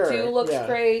stuff that they do looks yeah.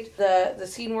 great. The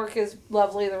scene work is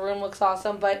lovely. The room looks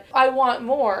awesome. But I want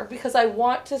more because I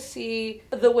want to see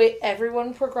the way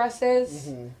everyone progresses.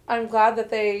 Mm-hmm. I'm glad that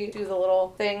they do the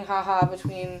little thing, haha,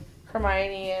 between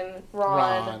Hermione and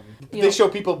Ron. They show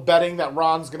people betting that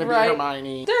Ron's going to be Right.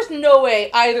 Hermione. There's no way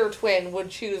either twin would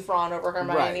choose Ron over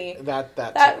Hermione. Right.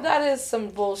 That is some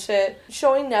bullshit.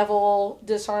 Showing Neville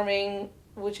disarming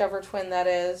whichever twin that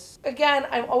is. Again,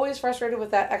 I'm always frustrated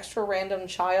with that extra random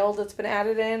child that's been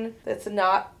added in. That's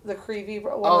not the Creevy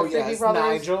Creevy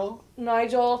brothers.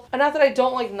 Nigel. And not that I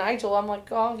don't like Nigel. I'm like,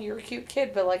 oh, you're a cute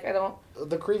kid, but like I don't.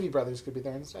 The Creevy brothers could be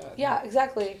there instead. Yeah,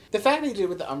 exactly. The fact they did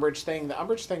with the Umbridge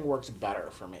thing worked better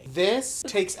for me. This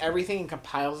takes everything and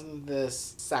compiles in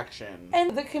this section.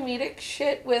 And the comedic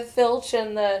shit with Filch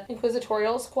and the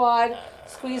Inquisitorial Squad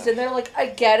squeezed in there, like, I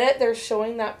get it. They're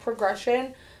showing that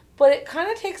progression. But it kind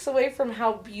of takes away from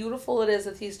how beautiful it is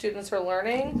that these students are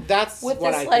learning. That's with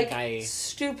what this, I think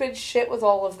stupid shit with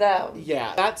all of them.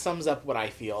 Yeah, that sums up what I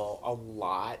feel a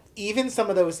lot. Even some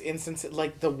of those instances,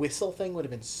 like the whistle thing would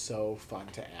have been so fun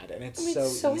to add, and it's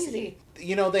so easy.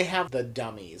 You know, they have the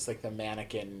dummies, like the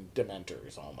mannequin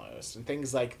dementors almost, and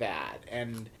things like that.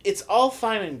 And it's all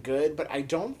fine and good, but I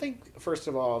don't think, first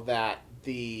of all, that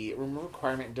the removal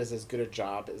requirement does as good a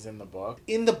job as in the book.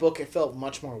 In the book, it felt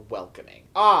much more welcoming.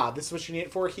 This is what you need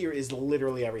it for. Here is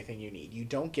literally everything you need. You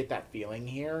don't get that feeling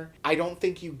here. I don't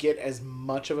think you get as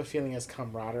much of a feeling as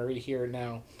camaraderie here.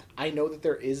 Now, I know that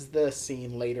there is the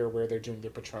scene later where they're doing their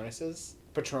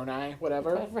Patroni,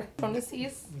 whatever.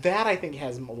 Patronuses. That, I think,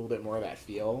 has a little bit more of that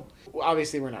feel.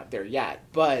 Obviously, we're not there yet,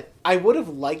 but I would have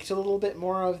liked a little bit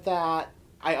more of that.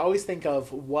 I always think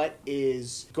of what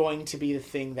is going to be the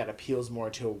thing that appeals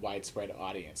more to a widespread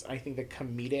audience. I think the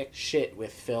comedic shit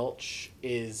with Filch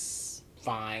is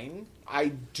fine. I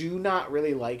do not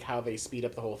really like how they speed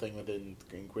up the whole thing with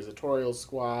the Inquisitorial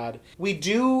Squad. We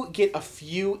do get a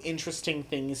few interesting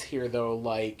things here, though.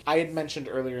 Like, I had mentioned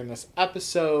earlier in this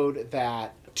episode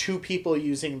that two people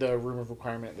using the room of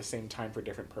requirement at the same time for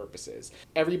different purposes.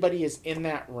 Everybody is in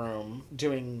that room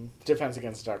doing Defense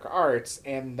Against Dark Arts,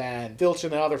 and then Filch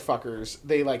and the other fuckers,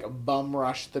 they like bum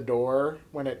rush the door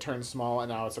when it turns small, and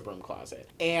now it's a broom closet.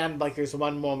 And like there's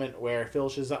one moment where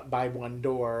Filch is up by one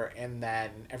door, and then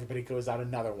everybody goes out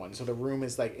another one, so the room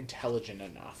is like intelligent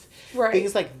enough. Right.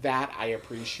 Things like that I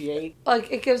appreciate.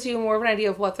 Like, it gives you more of an idea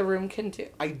of what the room can do.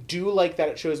 I do like that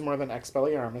it shows more than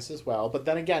Expelliarmus as well, but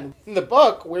then again, in the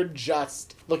book, we're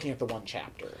just looking at the one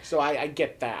chapter, so I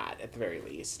get that at the very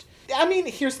least. I mean,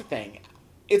 here's the thing.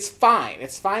 It's fine.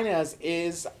 It's fine as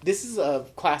is. This is a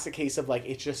classic case of, like,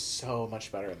 it's just so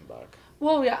much better in the book.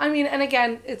 Well, yeah, I mean, and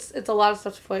again, it's a lot of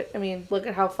stuff to put. I mean, look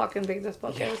at how fucking big this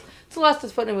book is. It's a lot of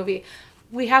stuff to put in a movie.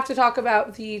 We have to talk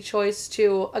about the choice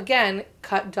to, again,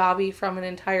 cut Dobby from an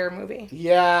entire movie.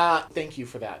 Yeah, thank you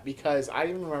for that, because I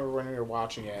even remember when we were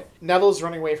watching it, Neville's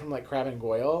running away from, like, Crabbe and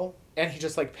Goyle, and he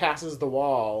just, like, passes the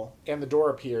wall, and the door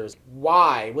appears.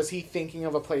 Why? Was he thinking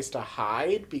of a place to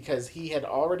hide? Because he had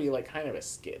already, like, kind of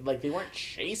escaped. Like, they weren't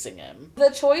chasing him.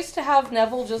 The choice to have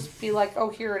Neville just be like, oh,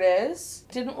 here it is.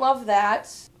 Didn't love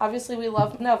that. Obviously, we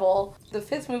loved Neville. The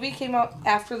 5th movie came out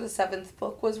after the 7th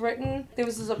book was written.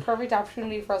 This was a perfect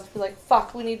opportunity for us to be like,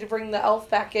 fuck, we need to bring the elf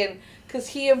back in, because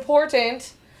he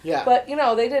important. Yeah. But, you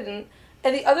know, they didn't.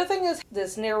 And the other thing is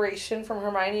this narration from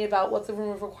Hermione about what the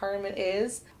room of requirement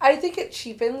is. I think it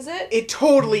cheapens it. It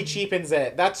totally cheapens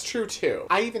it. That's true, too.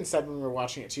 I even said when we were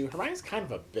watching it, too, Hermione's kind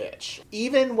of a bitch.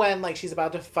 Even when, like, she's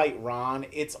about to fight Ron,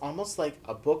 it's almost like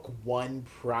a book one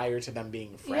prior to them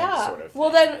being friends, sort of thing.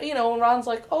 Well, then, you know, when Ron's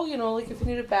like, oh, you know, like, if you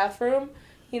need a bathroom,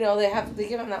 you know, they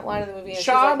give him that line in the movie. And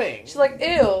charming. She's like,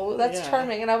 ew, that's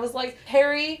charming. And I was like,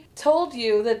 Harry told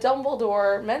you that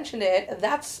Dumbledore mentioned it.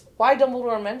 That's why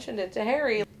Dumbledore mentioned it to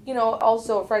Harry. You know,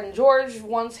 also Fred and George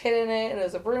once hid in it, and it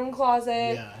was a broom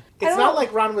closet. Yeah. It's not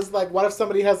like Ron was like, what if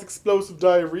somebody has explosive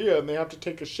diarrhea and they have to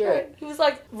take a shit? Right. He was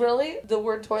like, really? The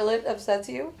word toilet upsets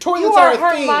you? Toilets are a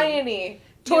Hermione. Theme.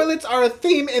 Toilets are a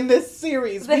theme in this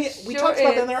series. We talked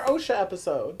about that in our OSHA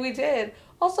episode. We did.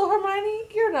 Also, Hermione,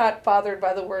 you're not bothered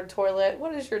by the word toilet.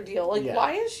 What is your deal? Like,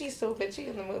 why is she so bitchy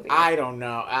in the movie? I don't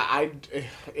know.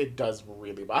 It does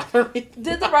really bother me.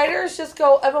 Did the writers just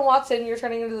go, Emma Watson, you're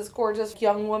turning into this gorgeous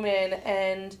young woman,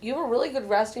 and you have a really good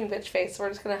resting bitch face, so we're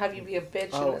just going to have you be a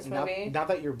bitch in this movie? Now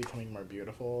that you're becoming more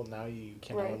beautiful, now you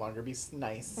can no longer be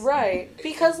nice. Right.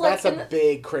 Because, like... That's a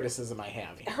big criticism I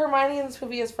have. Hermione in this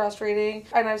movie is frustrating,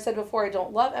 and I've said before, I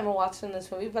don't love Emma Watson in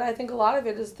this movie, but I think a lot of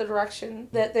it is the direction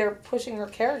that they're pushing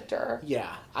her character.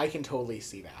 Yeah, I can totally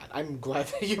see that. I'm glad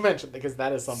that you mentioned that, because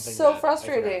that is something so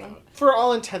frustrating. For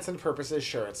all intents and purposes,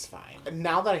 sure, it's fine.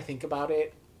 Now that I think about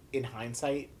it, in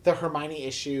hindsight, the Hermione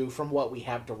issue, from what we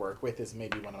have to work with, is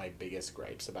maybe one of my biggest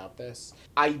gripes about this.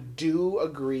 I do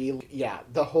agree,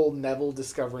 the whole Neville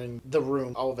discovering the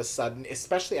room all of a sudden,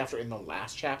 especially after in the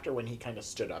last chapter when he kind of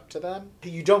stood up to them.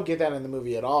 You don't get that in the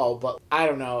movie at all, but I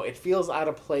don't know, it feels out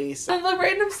of place. And the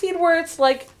random scene where it's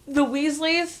like, the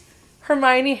Weasleys,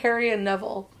 Hermione, Harry, and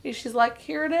Neville. She's like,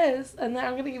 here it is, and then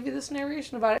I'm going to give you this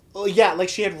narration about it. Well, yeah, like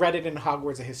she had read it in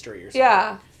Hogwarts of History or something.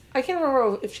 Yeah. I can't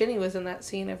remember if Ginny was in that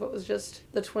scene, if it was just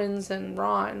the twins and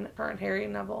Ron, her and Harry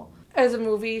and Neville. As a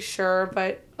movie, sure,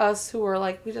 but us who were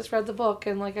like, we just read the book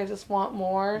and like, I just want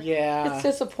more. Yeah. It's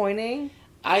disappointing.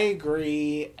 I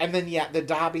agree. And then, the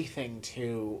Dobby thing,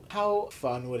 too. How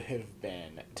fun would it have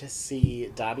been to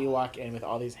see Dobby walk in with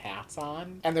all these hats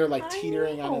on, and they're, like,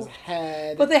 teetering on his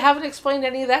head. But they haven't explained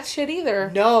any of that shit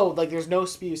either. No, like, there's no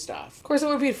spew stuff. Of course, it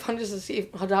would be fun just to see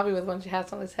Dobby with a bunch of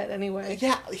hats on his head anyway.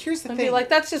 Yeah, here's the thing. Be like,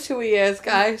 that's just who he is,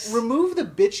 guys. Remove the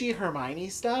bitchy Hermione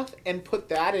stuff and put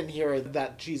that in here,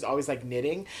 that she's always, like,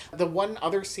 knitting. The one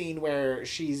other scene where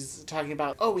she's talking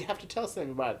about, oh, we have to tell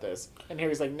something about this. And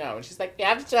Harry's like, no. And she's like,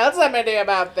 yeah, have to tell somebody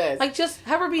about this. Like, just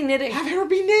have her be knitting. Have her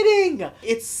be knitting.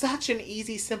 It's such an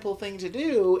easy, simple thing to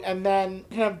do. And then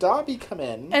have Dobby come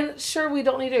in. And sure, we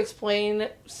don't need to explain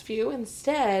spew.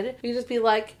 Instead, we just be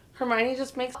like, Hermione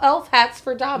just makes elf hats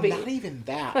for Dobby. Not even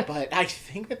that, but I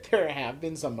think that there have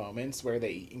been some moments where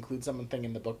they include something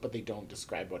in the book, but they don't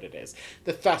describe what it is.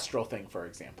 The Thestral thing, for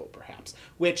example, perhaps.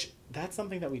 Which, that's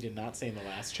something that we did not say in the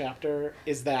last chapter,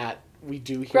 is that we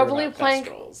do hear about Plank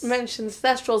Thestrals. mentions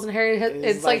Thestrals, and Harry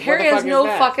it's like Harry has no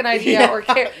fucking idea or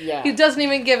care. He doesn't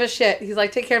even give a shit. He's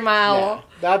like, take care of my owl.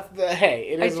 That's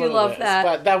it is. I do love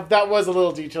that. But that was a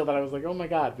little detail that I was like, oh my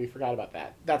god, we forgot about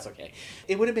that. That's okay.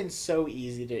 It would have been so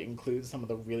easy to include some of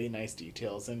the really nice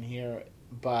details in here,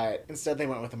 but instead they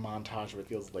went with a montage where it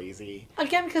feels lazy.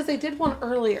 Again, because they did one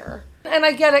earlier. And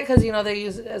I get it, because, they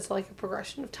use it as like a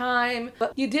progression of time.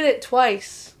 But you did it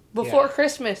twice. before Yeah.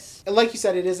 Christmas. Like you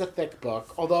said, it is a thick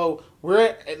book. Although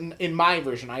we're in my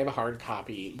version, I have a hard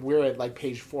copy. We're at like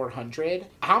page 400.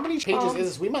 How many pages is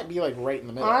this? We might be like right in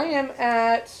the middle. I am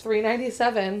at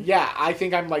 397. Yeah, I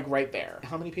think I'm like right there.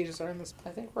 How many pages are in this? I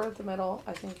think we're at the middle.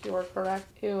 I think you are correct.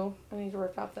 Ew, I need to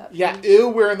rip out that. Yeah, page. ew,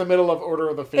 we're in the middle of Order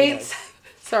of the Phoenix.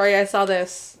 Sorry, I saw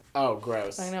this. Oh,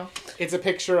 gross. I know. It's a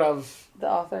picture of... The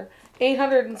author.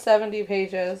 870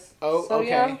 pages. Oh, so, okay.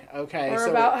 Yeah, Okay. we're so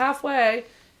about halfway.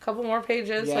 A couple more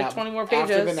pages, yeah, like 20 more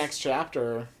pages. After the next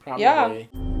chapter, probably. Yeah.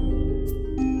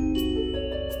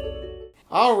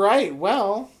 All right,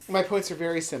 well, my points are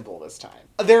very simple this time.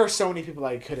 There are so many people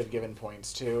I could have given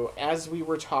points to. As we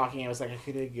were talking, I was like, I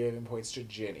could have given points to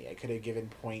Ginny. I could have given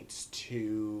points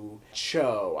to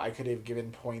Cho. I could have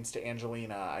given points to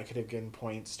Angelina. I could have given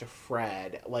points to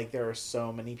Fred. Like, there are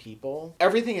so many people.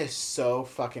 Everything is so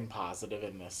fucking positive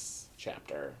in this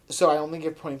chapter. So I only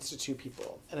give points to 2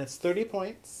 people. And it's 30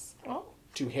 points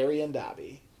to Harry and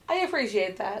Dobby. I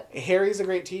appreciate that. Harry's a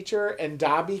great teacher, and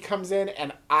Dobby comes in,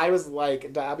 and I was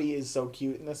like, Dobby is so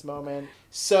cute in this moment.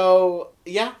 So,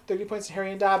 yeah, 30 points to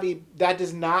Harry and Dobby. That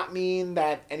does not mean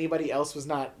that anybody else was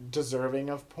not deserving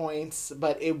of points,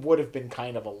 but it would have been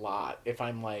kind of a lot if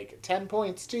I'm like, 10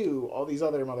 points to all these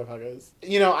other motherfuckers.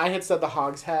 You know, I had said the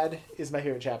Hog's Head is my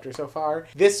favorite chapter so far.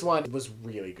 This one was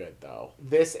really good, though.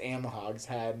 This and the Hog's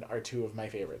Head are 2 of my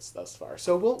favorites thus far.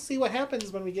 So we'll see what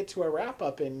happens when we get to our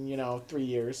wrap-up in, 3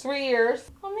 years. 3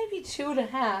 years. Well, maybe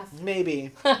 2.5.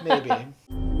 Maybe.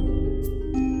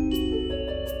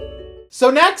 So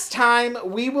next time,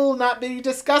 we will not be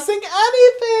discussing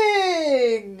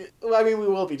anything! Well, I mean, we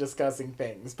will be discussing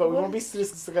things, but we won't be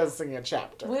discussing a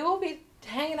chapter. We will be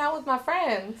hanging out with my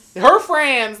friends. Her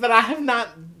friends that I have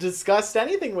not discussed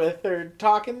anything with or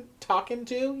talking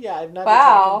to. Yeah, I've not been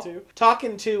talking to.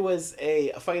 Talking to was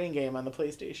a fighting game on the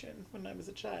PlayStation when I was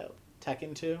a child.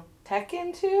 Tekken 2.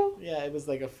 Tekken 2? Yeah, it was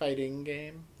like a fighting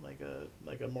game, like a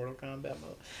Mortal Kombat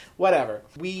mode. Whatever.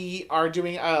 We are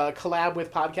doing a collab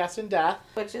with Podcast in Death,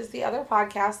 which is the other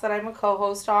podcast that I'm a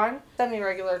co-host on.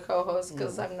 Semi-regular co-host,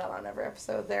 because I'm not on every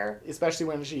episode there. Especially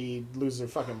when she loses her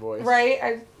fucking voice. Right,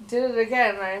 I did it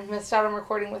again. I missed out on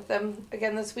recording with them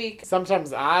again this week.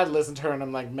 Sometimes I listen to her and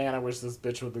I'm like, man, I wish this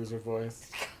bitch would lose her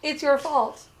voice. It's your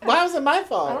fault. Why was it my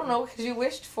fault? I don't know, because you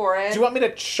wished for it. Do you want me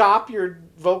to chop your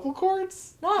vocal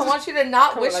cords? No, I want you to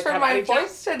not wish like for my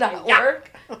voice to not work.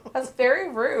 That's very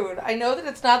rude. I know that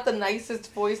it's not the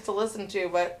nicest voice to listen to,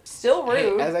 but still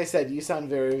rude. Hey, as I said, you sound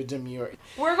very demure.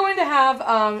 We're going to have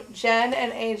Jen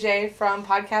and AJ from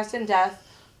Podcast in Death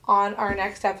on our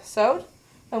next episode.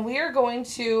 And we are going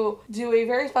to do a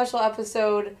very special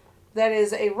episode that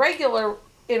is a regular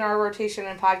in our rotation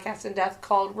in Podcast in Death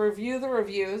called Review the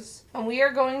Reviews. And we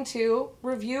are going to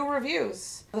review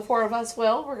reviews. The 4 of us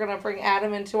will. We're going to bring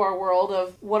Adam into our world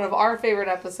of one of our favorite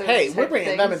episodes. Hey, we're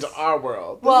bringing them into our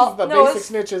world. This is the Basic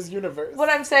Snitches universe. What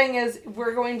I'm saying is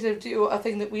we're going to do a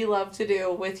thing that we love to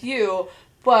do with you,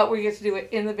 but we get to do it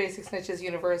in the Basic Snitches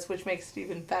universe, which makes it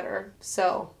even better.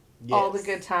 So, yes. All the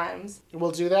good times.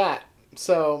 We'll do that.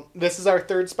 So, this is our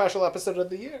 3rd special episode of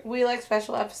the year. We like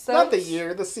special episodes. Not the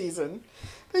year, the season.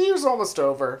 The year's almost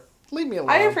over. Leave me alone.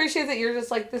 I appreciate that you're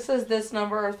just like, this is this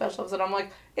number of special episode. I'm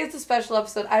like, it's a special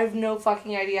episode. I have no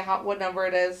fucking idea what number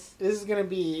it is. This is going to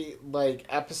be like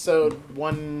episode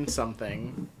 1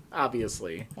 something.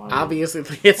 Obviously.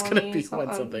 Obviously, it's going to be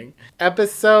 1 something.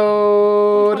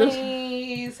 Episode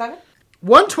 127?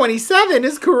 127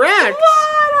 is correct.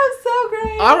 What? I'm so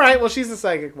great. All right. Well, she's a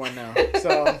psychic one now.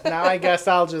 So now I guess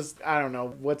I don't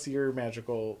know. What's your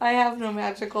magical? I have no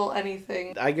magical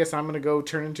anything. I guess I'm going to go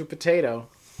turn into a potato.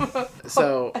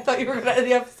 So I thought you were going to end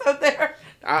the episode there.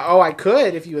 I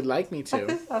could if you would like me to.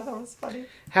 I thought that was funny.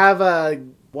 Have a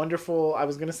wonderful, I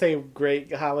was going to say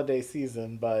great holiday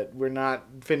season, but we're not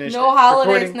finished. No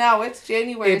holidays now. It's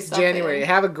January. It's January.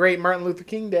 Have a great Martin Luther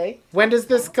King Day. When does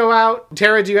this go out?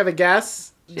 Tara, do you have a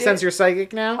guess? Since you're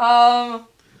psychic now?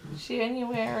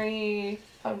 January.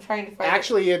 I'm trying to find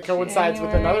Actually, it coincides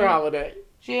with another holiday.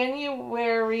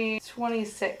 January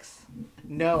 26th.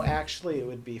 No, actually, it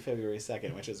would be February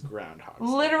 2nd, which is Groundhog's Day.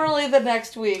 Literally the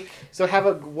next week. So have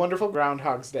a wonderful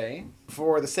Groundhog's Day.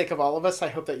 For the sake of all of us, I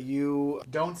hope that you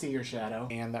don't see your shadow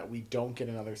and that we don't get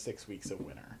another 6 weeks of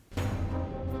winter.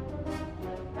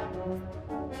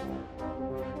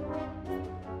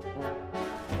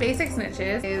 Basic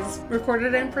Snitches is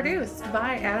recorded and produced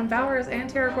by Adam Bowers and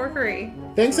Tara Corkery.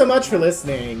 Thanks so much for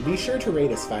listening. Be sure to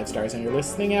rate us 5 stars on your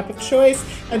listening app of choice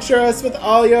and share us with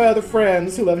all your other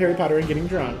friends who love Harry Potter and getting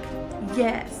drunk.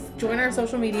 Yes. Join our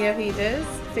social media pages,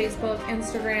 Facebook,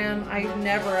 Instagram. I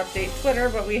never update Twitter,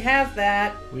 but we have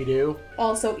that. We do.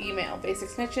 Also email,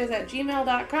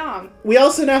 basicsnitches@gmail.com. We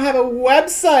also now have a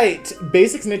website,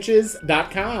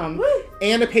 basicsnitches.com,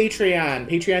 and a Patreon,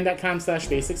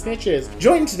 patreon.com/basicsnitches.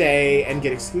 Join today and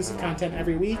get exclusive content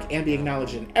every week and be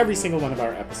acknowledged in every single one of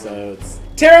our episodes.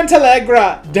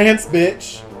 Tarantalegra, dance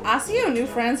bitch. I see you new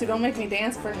friends who don't make me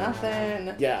dance for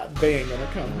nothing. Yeah, they ain't gonna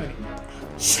come, honey.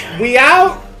 We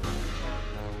out!